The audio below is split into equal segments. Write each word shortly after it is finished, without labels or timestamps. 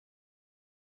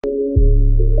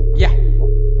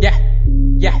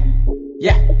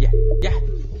Yeah.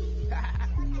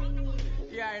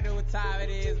 You already know what time it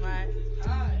is, man.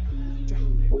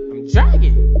 I'm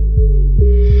dragging.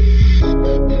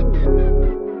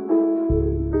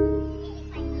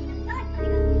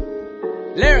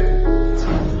 Lyrical.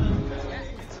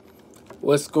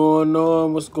 What's going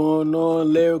on? What's going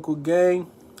on, Lyrical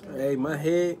Gang? Hey, my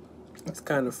head is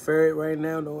kind of furred right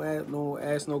now. Don't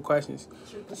ask no questions.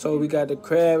 So we got the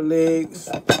crab legs.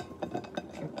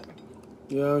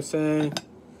 You know what I'm saying?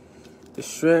 The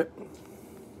shrimp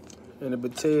and the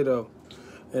potato.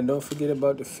 And don't forget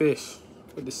about the fish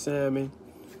with the salmon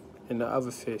and the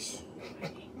other fish.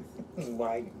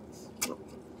 White.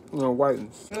 No, white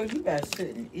ones. Girl, you gotta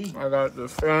sit and eat. I got the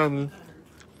family.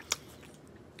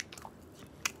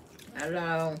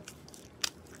 Hello.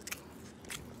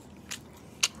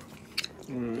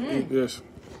 Eat this.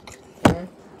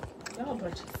 Y'all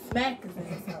bunch of smackers in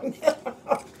this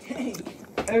house.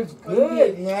 It's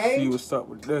good, See man. what's up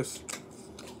with this.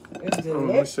 It's Let me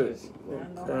delicious. see. I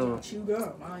know I chewed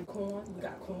up. Mine corn. We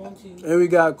got corn too. And we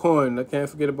got corn. I can't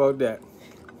forget about that.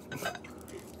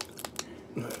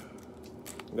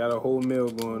 Got a whole meal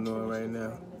going on right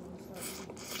now.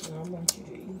 I want you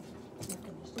to eat.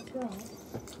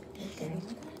 Okay.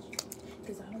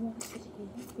 Because I don't want to sit here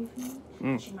with you.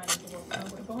 She might have to walk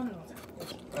around with a bonnet on top.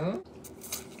 Huh?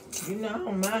 You know, I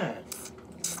don't mind.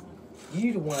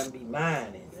 You the one be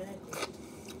minding. Exactly.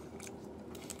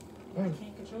 I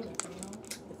can't control that, you know.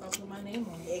 If I put my name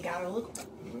on it, it gotta look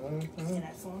right. And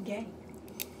that's on game.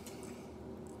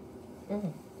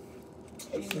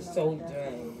 This is so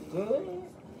dang good.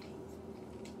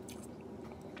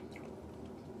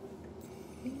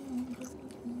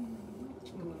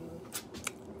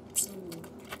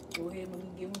 Go ahead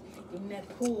and give him that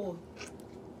pull.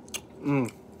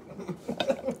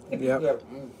 Yep.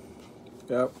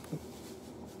 Yep.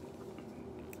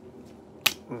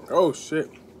 Oh, shit.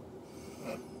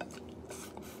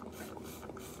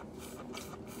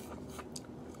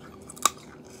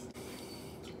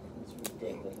 It's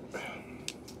ridiculous.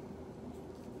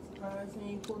 Surprised he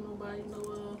ain't pull nobody no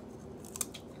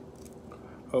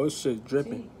Oh, shit,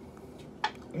 dripping. tea.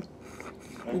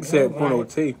 You said pour no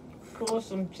tea. Pour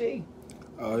some tea.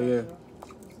 Oh, yeah.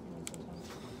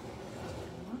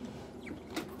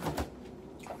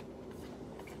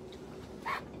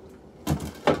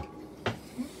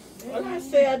 Well, I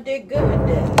say I did good at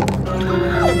that.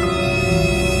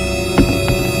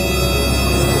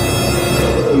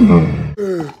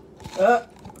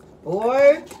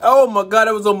 Boy. Oh, my God.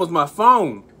 That was almost my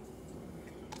phone.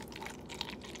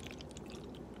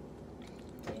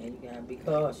 Yeah, you gotta be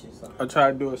cautious. I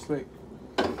tried to do it slick.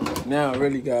 Now I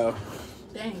really got...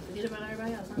 Dang, forget about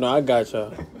everybody else. Huh? No, I got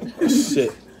y'all.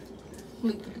 Shit.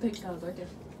 Look, put the paper towels right there.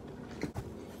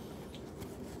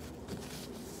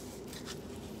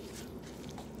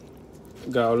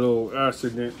 Got a little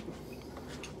accident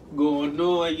going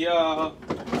on, y'all.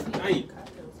 Hey.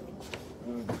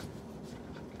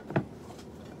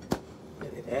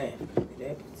 Look at that. Look at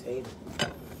that potato.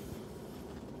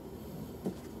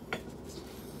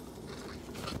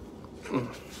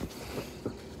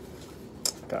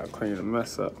 Gotta clean the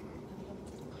mess up.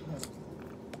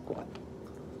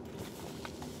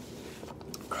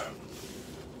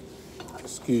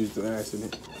 Excuse the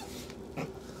accident.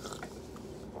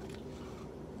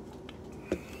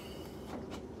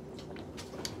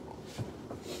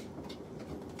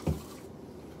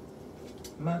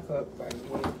 My cup right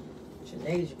here.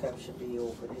 Janae's cup should be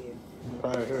over there.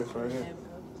 Right here, right here.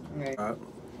 Right.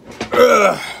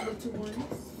 Look to ones.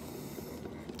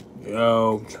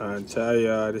 Yo, I'm trying to tell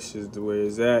y'all, this is the way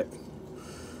it's at.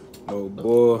 No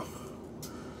bull.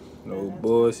 No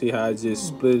bull. See how I just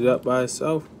split it up by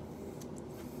itself?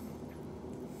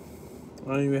 I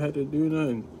don't even have to do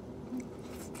nothing.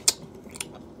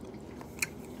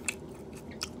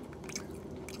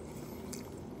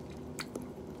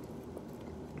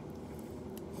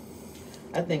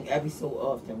 I think every so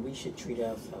often we should treat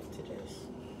ourselves to this.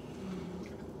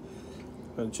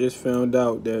 I just found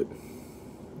out that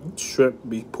shrimp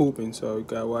be pooping, so you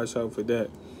gotta watch out for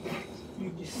that. You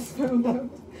just found out.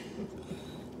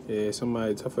 Yeah,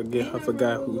 somebody, I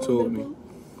forgot who told me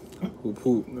who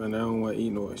pooped, and I don't want to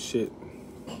eat no shit.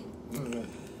 No.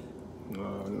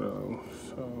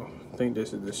 So, I think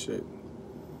this is the shit.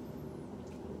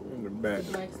 In the back.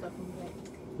 The black stuff in the back.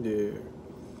 Yeah.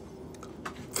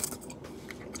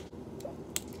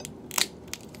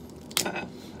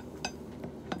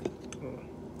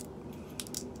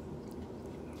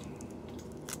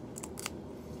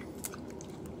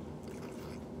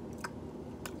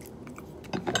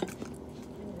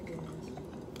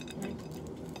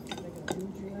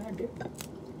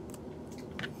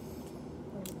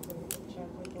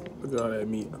 Look at all that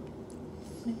meat.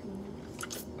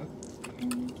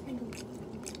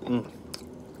 Mm.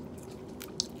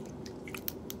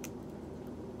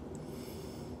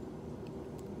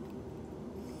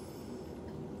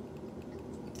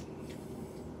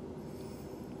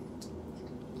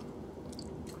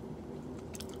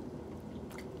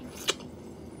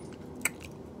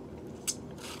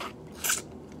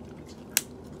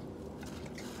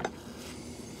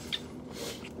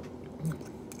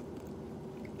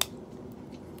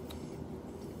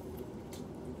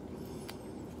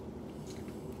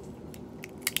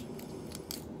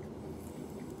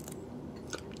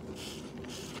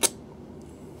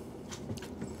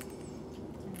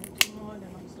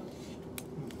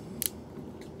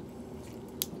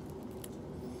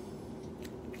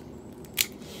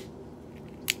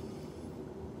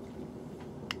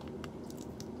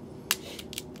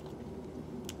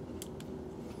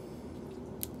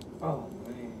 Oh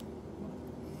man,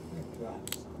 that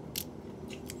drops.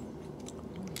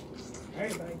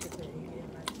 Everybody gets their eating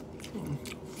like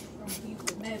from beef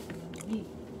to meat.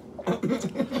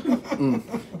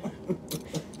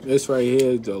 This right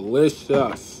here is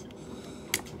delicious.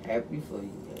 Happy for you,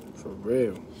 baby. For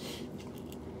real.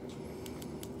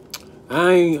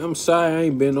 I'm sorry I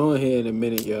ain't been on here in a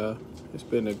minute, y'all. It's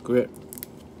been a grip.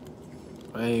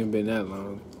 I ain't been that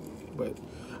long. But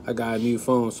I got a new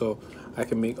phone, so I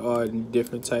can make all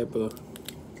different type of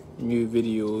new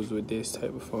videos with this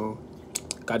type of phone.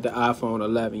 Got the iPhone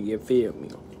 11, you feel me?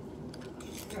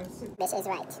 This is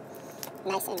right.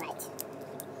 Nice and right.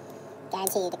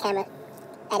 Guarantee you the camera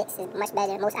edits is much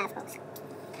better than most iPhones.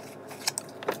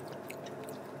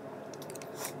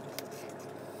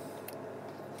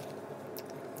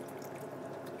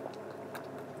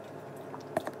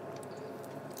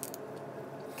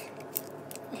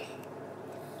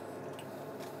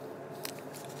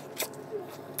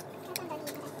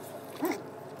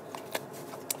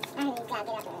 I gotta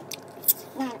get up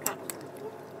at 9 o'clock.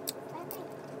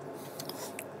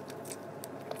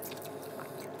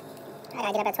 I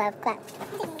gotta get up at 12 o'clock.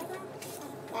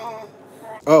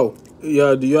 Oh,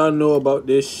 y'all, do y'all know about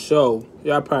this show?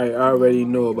 Y'all probably already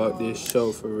know about this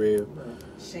show for real.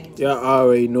 Y'all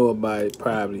already know about it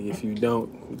probably. If you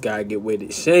don't, you gotta get with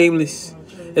it. Shameless.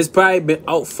 It's probably been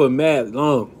out for mad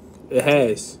long. It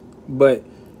has. But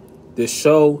the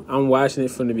show, I'm watching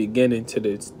it from the beginning to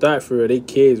the start for real. They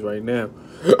kids right now.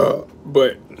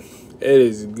 But it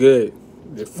is good.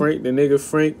 The nigga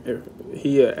Frank,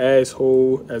 he an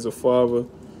asshole as a father.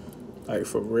 Like,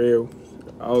 for real.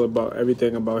 All about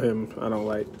everything about him I don't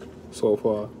like so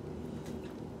far.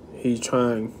 He's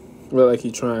trying, look like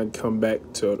he's trying to come back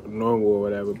to normal or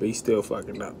whatever, but he's still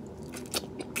fucking up.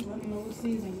 I don't know what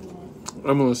season you on.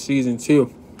 I'm on season 2.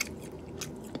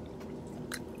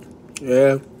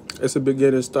 Yeah, it's a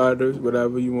beginner starter,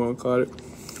 whatever you want to call it.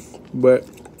 But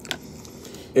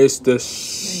it's the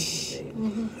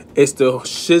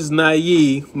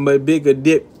shiznayi, my bigger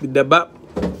dip, the bop.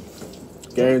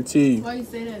 Guarantee you. Why you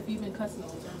say that if you've been cussing all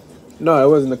the time? No, it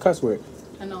wasn't a cuss word.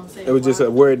 I know I'm saying. It was just a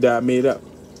word that I made up.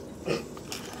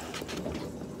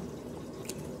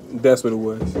 That's what it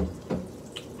was.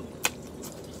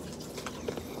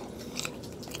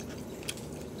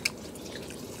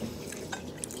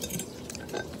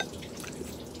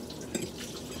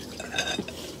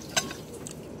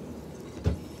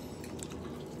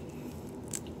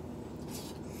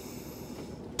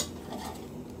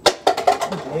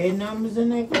 Red numbers in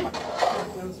that cup.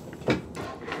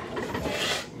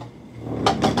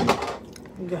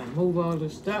 You gotta move all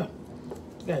this stuff.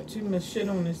 You got too much shit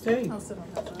on this table. I'll sit on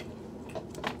that side.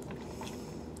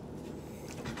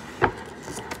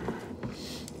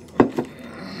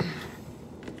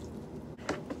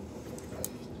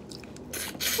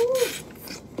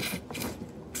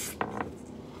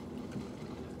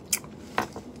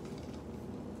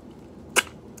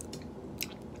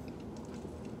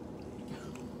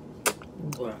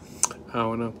 What? I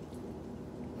don't know.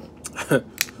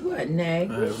 What, Nay?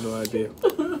 I have no idea.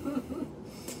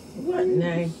 What,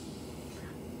 Nay?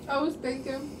 I was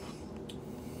thinking.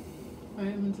 I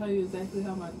didn't even tell you exactly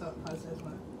how my thought process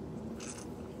went.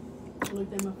 I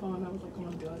looked at my phone. I was like, "Come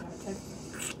on, Bill, I gotta text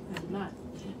her." I'm not.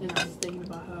 And I was thinking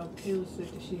about how Taylor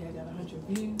Swift, that she had got 100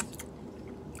 views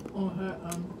on her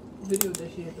video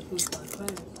that she had to post on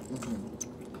class.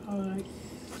 I was like,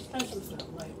 that's what's up.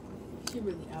 Like, she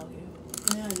really out here.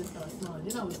 And then I just started smiling.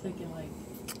 Then I was thinking, like,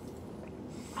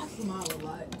 I smile a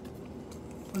lot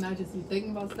when I just be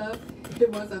thinking about stuff.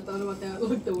 And once I thought about that, I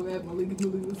looked over at Malik.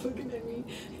 Malik was looking at me,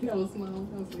 and I was smiling.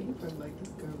 I was like, he probably like, this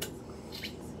girl is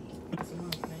crazy. That's what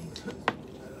I'm saying.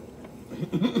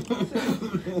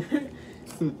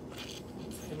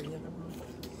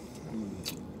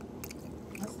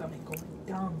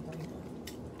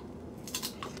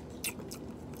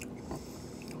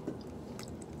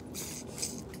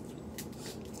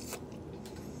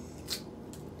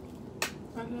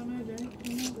 Cocktail magic.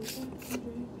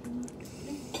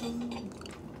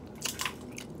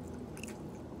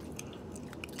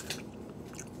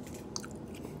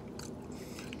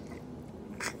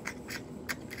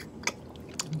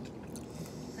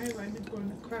 Everybody just going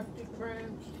to Crafty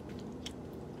Crabs.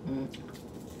 Mm.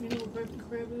 You know what Crafty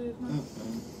Crab is, man?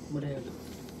 Whatever.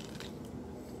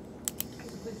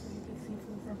 It's a place where you get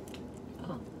seafood from.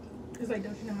 Oh. It's like,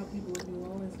 don't you know how people do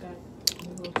always got,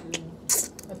 you go to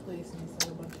a place and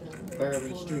sell a bunch of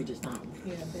Burberry Street or something.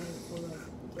 Yeah, bags full of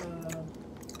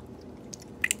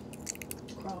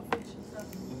crawfish or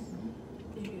something.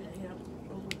 They do that,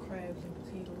 yeah, over crabs and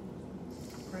potatoes,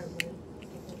 crab legs,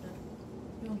 stuff like that.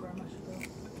 You don't grab much though.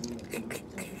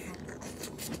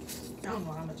 I don't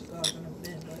know how much it costs, I've never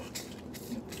been, but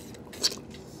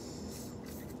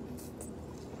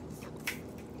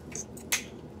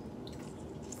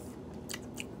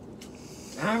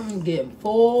I'm getting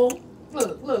full.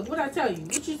 look, what I tell you?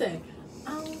 What you say?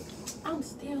 I'm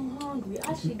still hungry.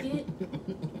 I should get.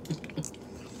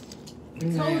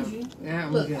 Told you. Now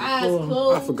I'm Look, getting eyes full.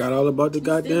 closed. I forgot all about the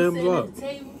Still goddamn sitting at vlog. the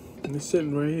table. And it's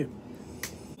sitting right here.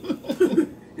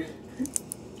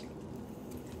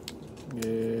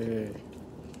 Yeah.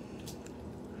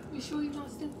 You sure you're not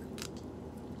sick?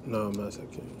 No, I'm not sick.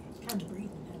 I'm breathing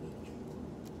heavy.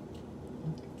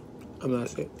 I'm not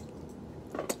sick.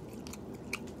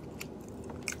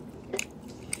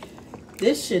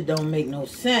 This shit don't make no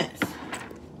sense.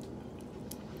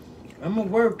 I'm gonna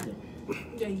work it.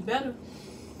 Yeah, you better.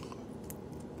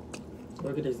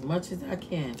 Work it as much as I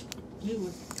can. You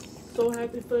was so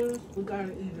happy for us. We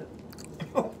gotta eat it.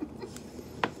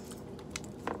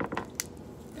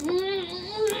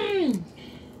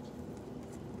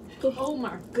 Oh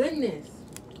my goodness.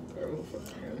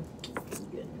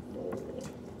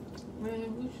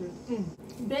 Man, we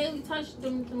should barely touch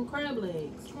them crab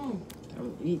legs.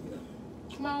 I'm eating them.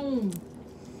 Come on.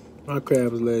 My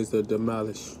crab legs are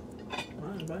demolished.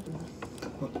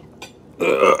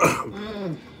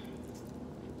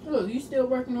 Look, you still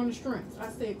working on the strengths. I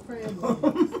said crab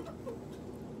legs.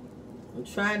 I'm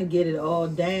trying to get it all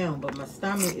down, but my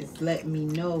stomach is letting me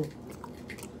know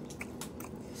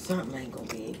something ain't gonna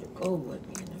be able to go with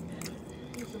me in a minute.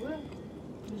 It's a real.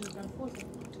 You just gotta force it.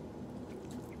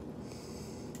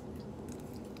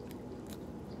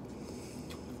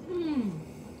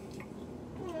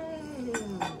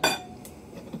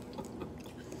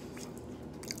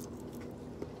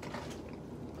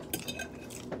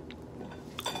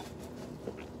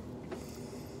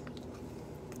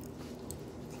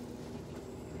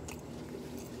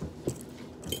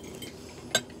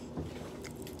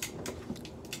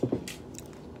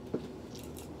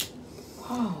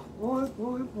 Oh,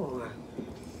 boy.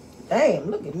 Damn,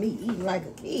 look at me eating like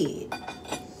a kid.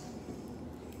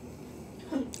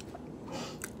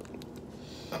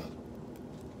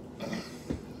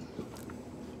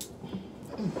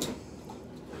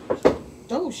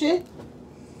 Oh, shit.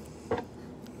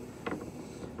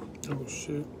 Oh,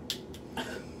 shit.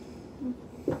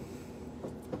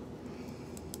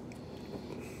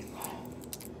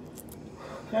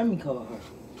 Let me call her.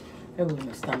 That way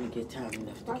my stomach get time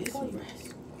enough to get some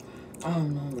rest. I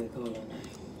don't know what to call her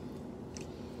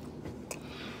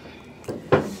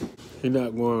now. He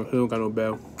not going. He don't got no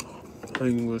bell. I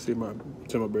ain't even gonna see my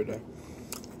birthday.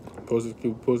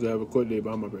 Supposed to have a court date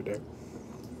by my birthday.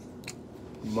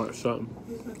 March something.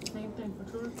 It's not the same thing for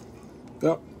sure.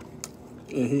 Yep.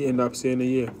 And he ended up staying a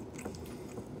year.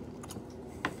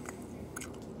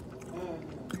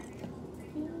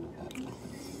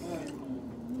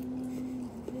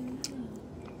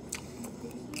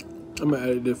 I'm gonna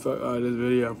edit this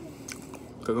video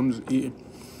because I'm just eating.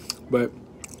 But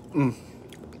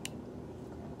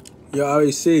y'all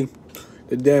already see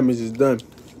the damage is done.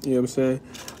 You know what I'm saying?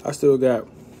 I still got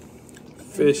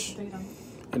fish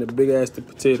and a big ass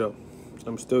potato.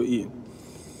 I'm still eating.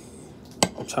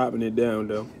 I'm chopping it down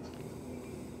though.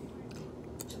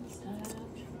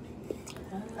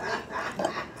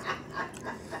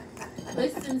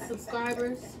 Listen,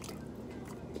 subscribers.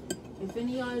 If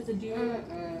any of y'all is a dude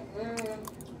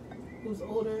who's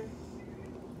older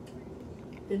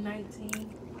than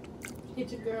 19,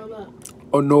 hit your girl up.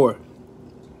 Honor.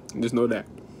 Just know that.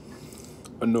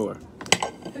 Honor.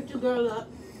 Hit your girl up.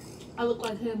 I look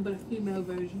like him, but a female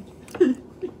version.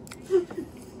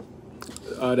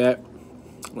 All that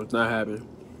was not happening.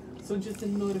 So just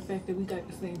ignore the fact that we got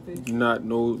the same face. Not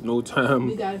no time.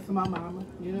 We got it from my mama,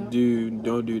 you know? Dude,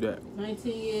 don't do that.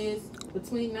 19 years,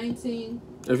 between 19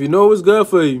 If you know what's good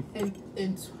for you, and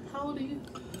how old are you?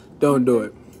 don't do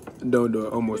it. Don't do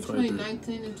it. Almost Between 23.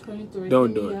 19 and 23. Don't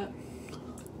hit do me it. up.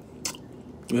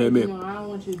 You hear me? You know, I don't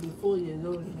want you to be 4 years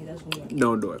older than me. That's weird.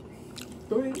 Don't do it.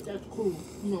 3, that's cool.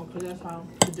 You know, because that's how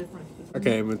the difference is. I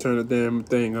can't even turn the damn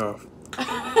thing off.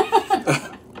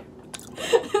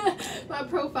 My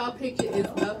profile picture is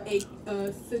of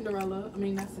a Cinderella. I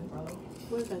mean, not Cinderella.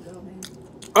 What's that girl name?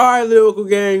 All right, lyrical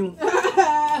gang.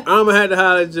 I'm gonna have to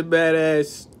holler at your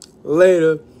badass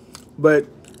later, but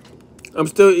I'm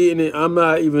still eating it. I'm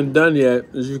not even done yet.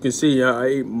 As you can see, I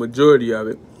ate majority of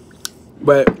it.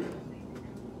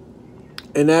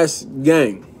 And that's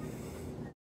gang.